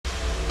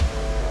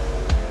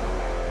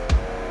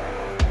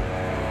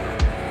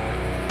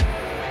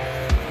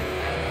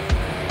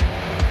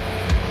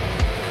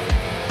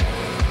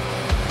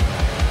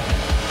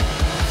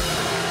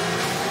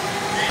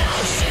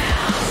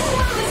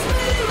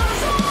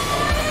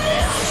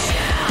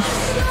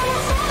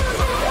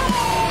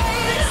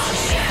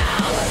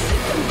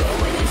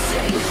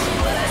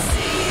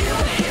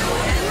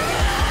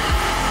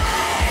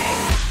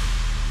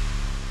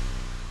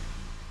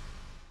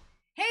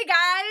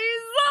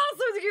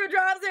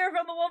here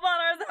from the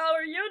Wolfhunterz. How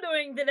are you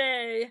doing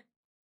today?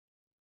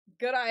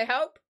 Good, I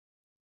hope.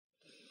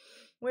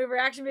 We have a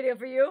reaction video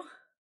for you.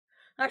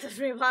 Access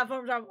streaming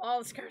platforms on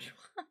all the country.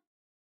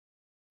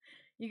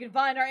 You can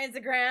find our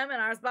Instagram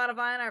and our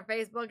Spotify and our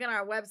Facebook and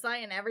our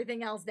website and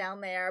everything else down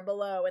there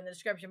below in the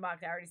description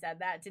box. I already said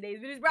that.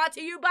 Today's video is brought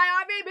to you by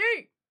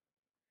RVB.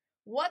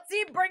 What's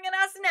he bringing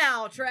us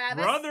now,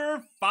 Travis?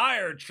 Brother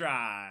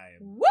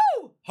FIRETRIBE.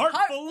 Woo! Heart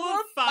full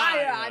of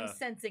fire. I'm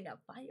sensing a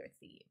fire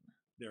theme.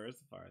 There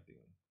is a fire theme.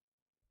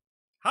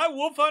 Hi,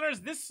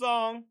 Wolfhunterz. This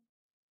song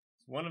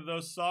is one of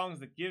those songs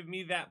that give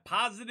me that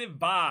positive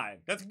vibe.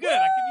 That's good. Woo!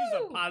 I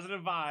can use a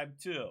positive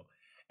vibe, too.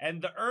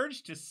 And the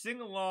urge to sing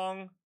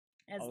along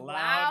as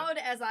loud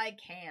as I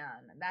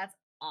can. That's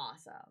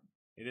awesome.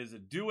 It is a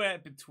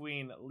duet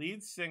between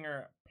lead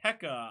singer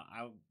Pekka,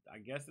 I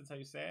guess that's how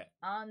you say it.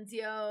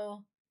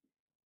 Ansio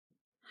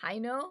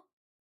Heino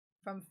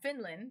from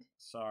Finland.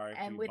 Sorry.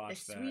 And with the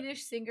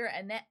Swedish singer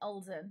Anette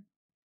Olzon,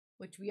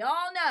 which we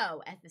all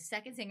know as the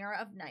second singer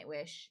of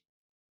Nightwish,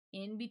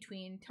 in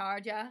between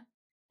Tarja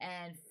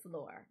and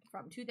Floor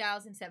from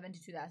 2007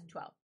 to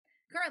 2012.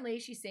 Currently,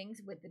 she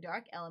sings with the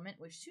dark element,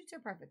 which suits her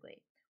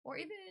perfectly. Or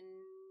even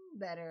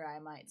better, I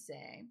might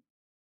say.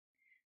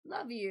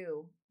 Love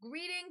you.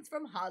 Greetings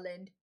from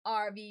Holland,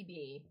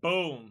 RVB.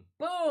 Boom.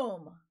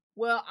 Boom.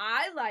 Well,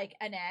 I like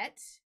Anette,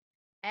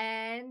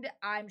 and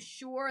I'm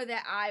sure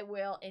that I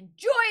will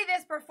enjoy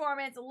this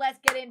performance. Let's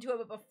get into it.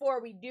 But before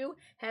we do,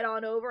 head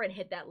on over and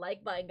hit that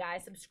like button,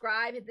 guys.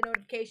 Subscribe, hit the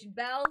notification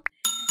bell,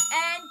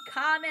 and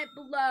comment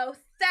below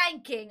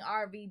thanking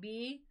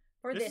RVB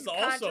for this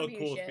contribution. This is also a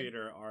cool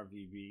theater,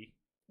 RVB.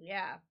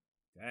 Yeah.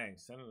 Dang,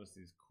 sending us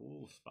these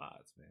cool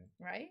spots, man.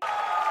 Right?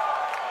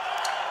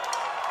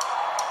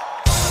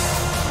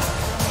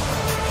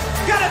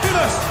 Gotta do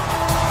this!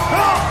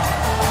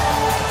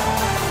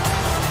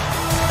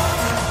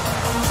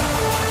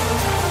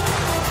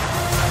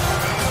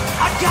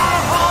 I got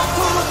a heart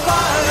full of fire!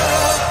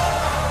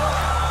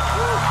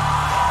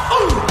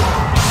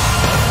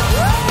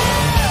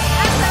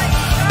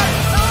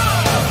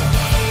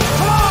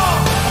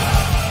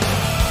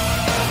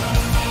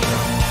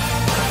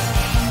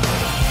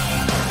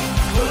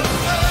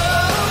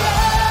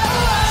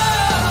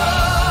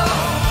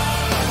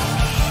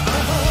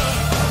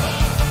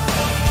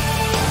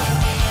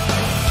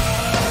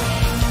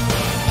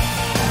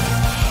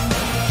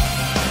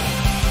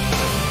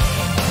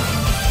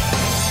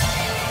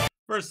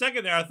 For a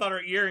second there, I thought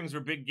her earrings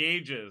were big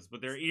gauges,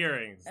 but they're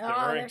earrings.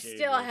 Oh, they're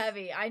still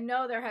heavy. I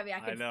know they're heavy.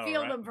 I can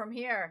feel them from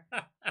here.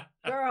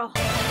 Girl.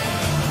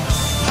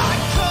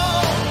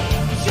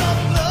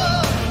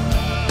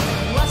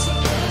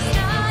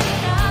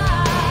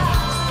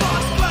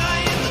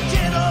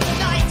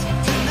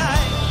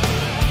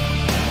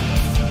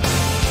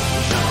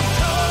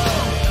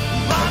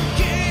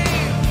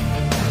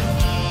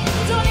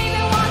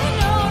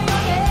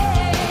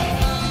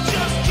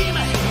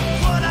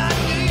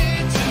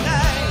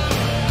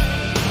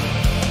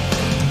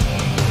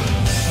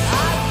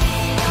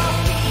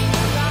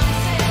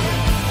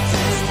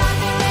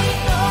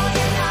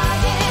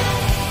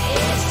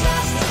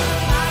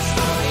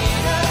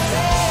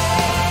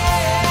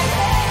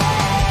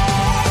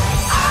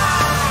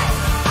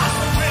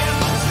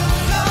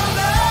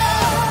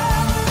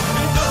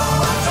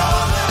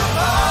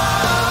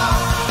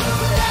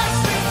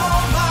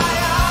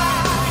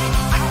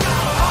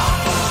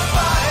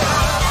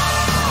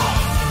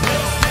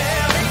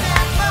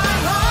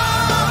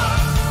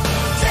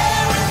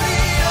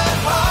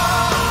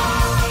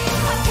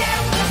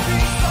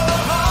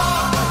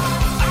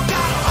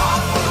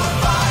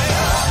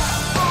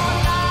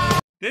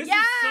 This is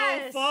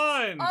so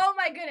fun. Oh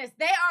my goodness.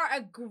 They are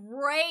a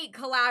great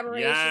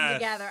collaboration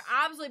together.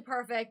 Absolutely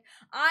perfect.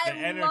 The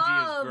energy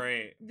love is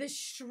great. The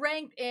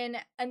strength in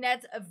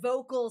Annette's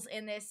vocals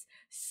in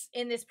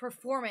this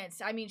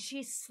performance. I mean,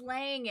 she's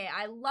slaying it.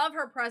 I love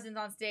her presence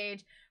on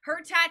stage.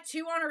 Her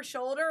tattoo on her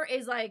shoulder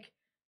is like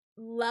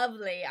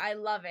lovely. I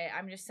love it.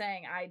 I'm just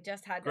saying. I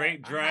just had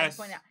great dress.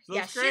 Point out.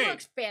 Yeah, she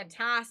looks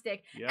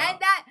fantastic. Yeah. And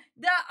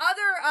the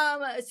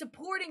other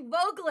supporting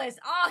vocalist,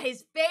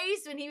 his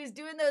face when he was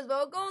doing those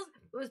vocals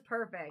was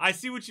perfect. I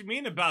see what you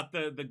mean about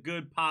the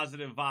good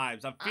positive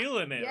vibes. I'm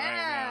feeling it right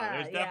now.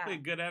 There's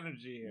definitely good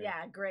energy here.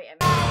 Yeah, great.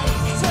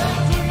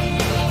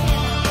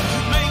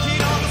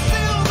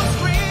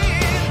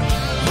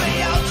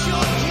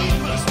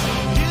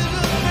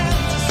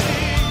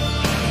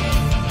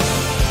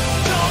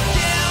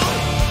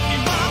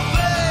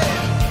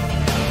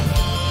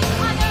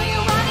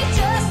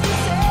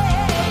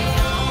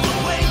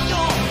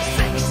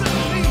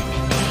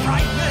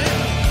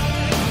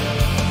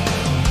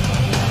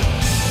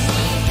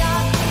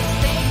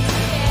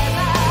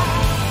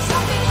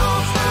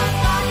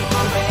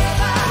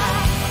 Forever,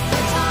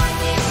 the time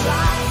is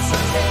right, so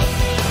take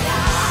me down.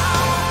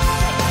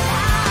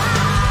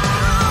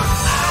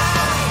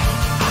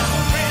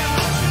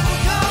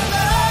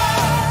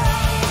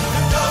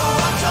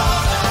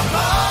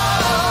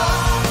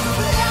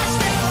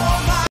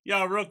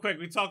 quick,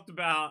 we talked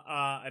about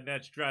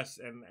Annette's dress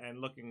and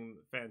looking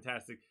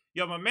fantastic.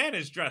 Yo, my man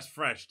is dressed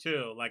fresh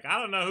too. Like, I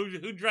don't know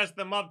who dressed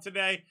them up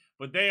today,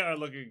 but they are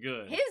looking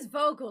good. His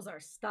vocals are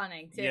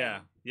stunning too. Yeah,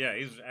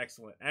 he's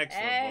excellent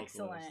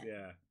vocalist.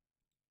 Yeah.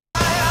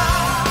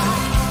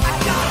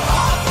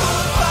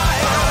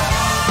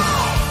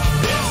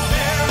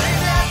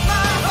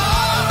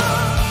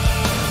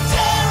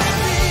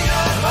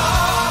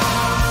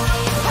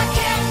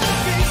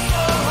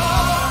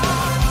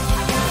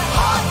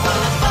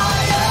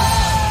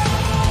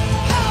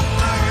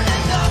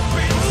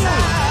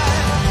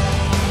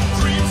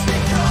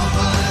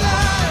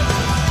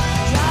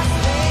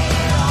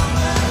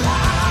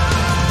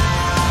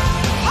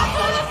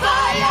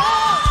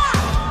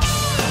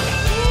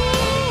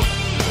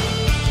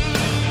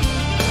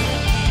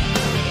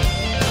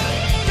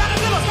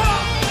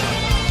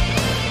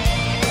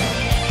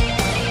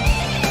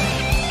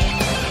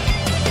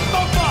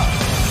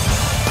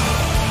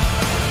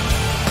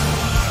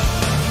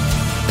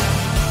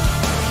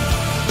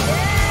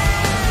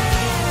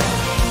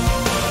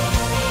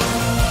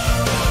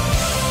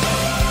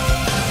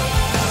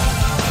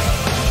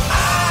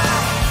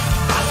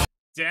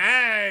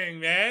 Dang,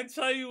 man.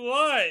 Tell you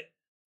what.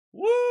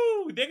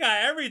 Woo! They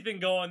got everything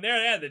going there.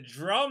 They had the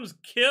drums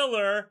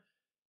killer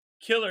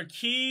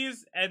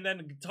keys, and then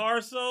the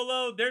guitar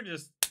solo. They're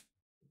just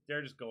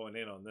going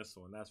in on this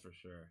one, that's for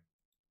sure.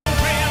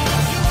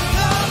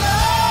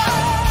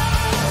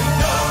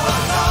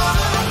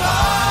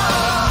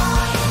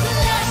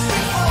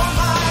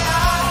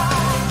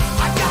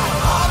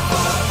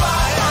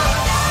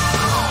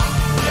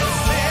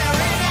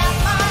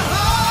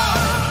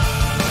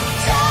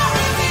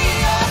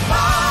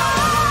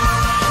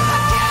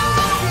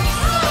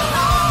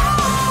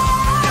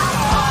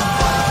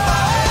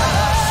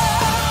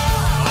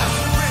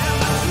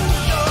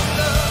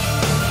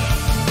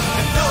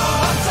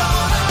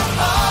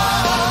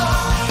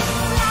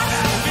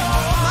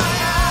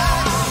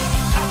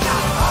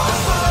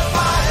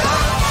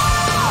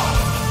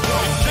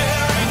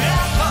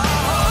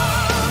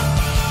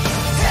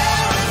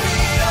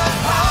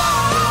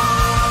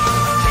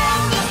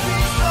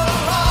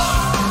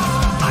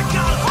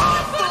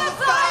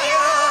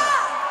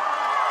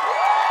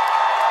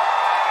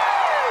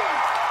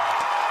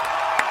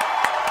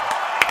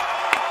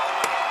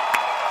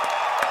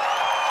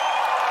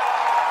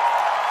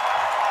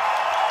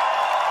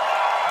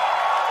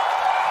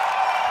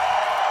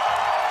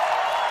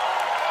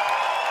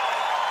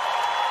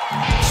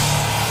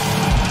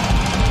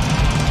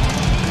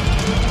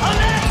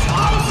 Anette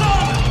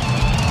Olzon!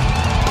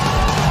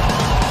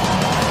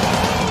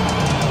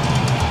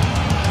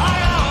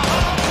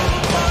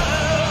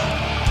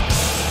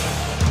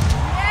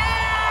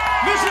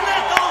 Miss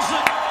Anette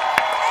Olzon!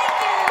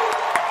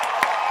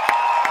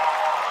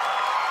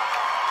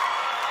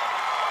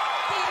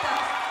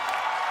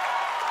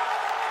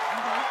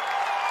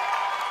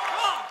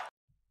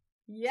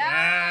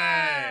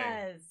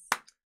 Yes.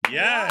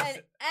 Yes. What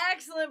an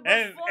excellent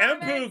And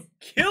performance Empu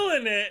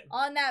killing it.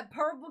 on that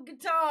purple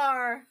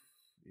guitar.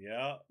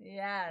 Yep.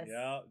 Yes.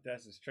 Yep.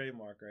 That's his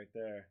trademark right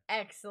there.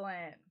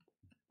 Excellent.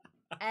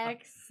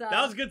 Excellent.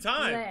 That was a good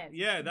time.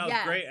 Yeah, that was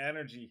Yes. great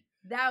energy.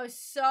 That was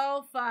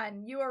so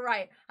fun. You were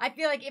right. I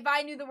feel like if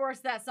I knew the words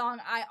to that song,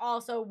 I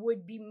also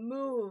would be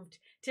moved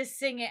to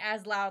sing it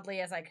as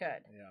loudly as I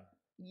could. Yeah.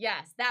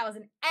 Yes, that was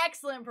an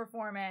excellent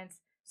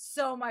performance.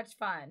 So much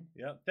fun.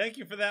 Yep. Thank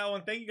you for that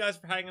one. Thank you guys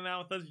for hanging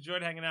out with us.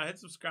 Enjoyed hanging out. Hit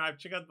subscribe.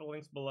 Check out the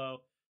links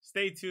below.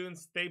 Stay tuned.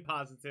 Stay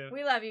positive.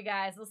 We love you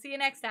guys. We'll see you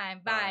next time.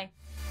 Bye.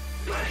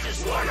 I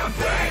just wanna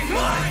bang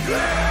my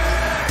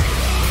dick!